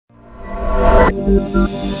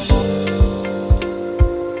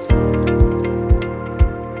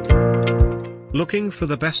Looking for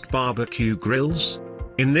the best barbecue grills?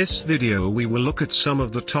 In this video we will look at some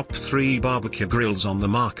of the top 3 barbecue grills on the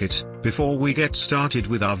market. Before we get started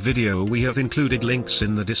with our video, we have included links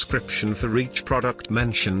in the description for each product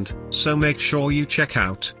mentioned, so make sure you check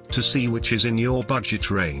out to see which is in your budget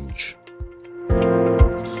range.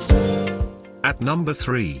 At number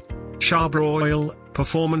 3. Char-Broil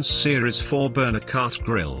Performance Series 4-burner cart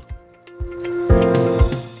grill.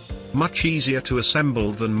 Much easier to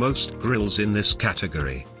assemble than most grills in this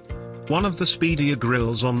category. One of the speedier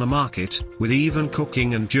grills on the market, with even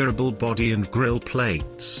cooking and durable body and grill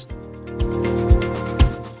plates.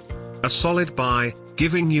 A solid buy,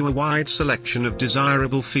 giving you a wide selection of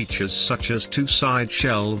desirable features such as 2 side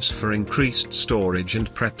shelves for increased storage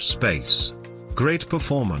and prep space. Great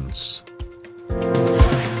performance.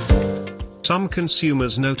 Some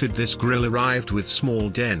consumers noted this grill arrived with small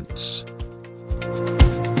dents.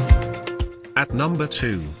 At number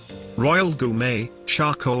 2. Royal Gourmet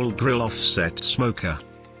Charcoal Grill Offset Smoker.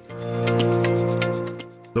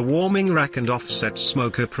 The warming rack and offset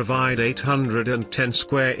smoker provide 810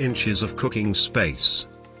 square inches of cooking space.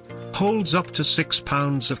 Holds up to 6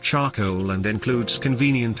 pounds of charcoal and includes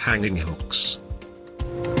convenient hanging hooks.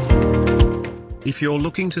 If you're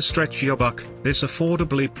looking to stretch your buck, this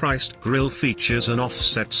affordably priced grill features an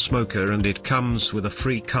offset smoker and it comes with a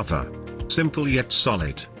free cover. Simple yet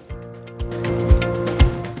solid.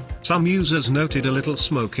 Some users noted a little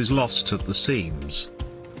smoke is lost at the seams.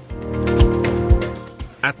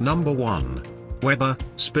 At number 1. Weber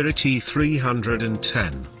Spirit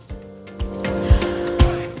E310.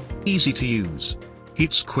 Easy to use.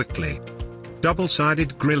 Heats quickly.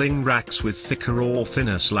 Double-sided grilling racks with thicker or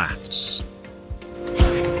thinner slats.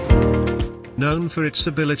 Known for its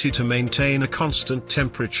ability to maintain a constant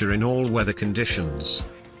temperature in all weather conditions.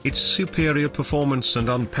 Its superior performance and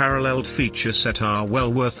unparalleled feature set are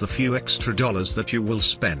well worth the few extra dollars that you will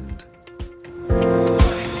spend.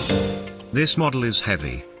 This model is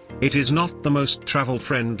heavy. It is not the most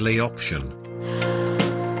travel-friendly option.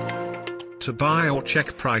 To buy or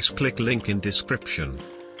check price, click link in description.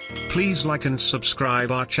 Please like and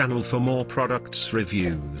subscribe our channel for more products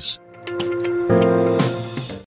reviews.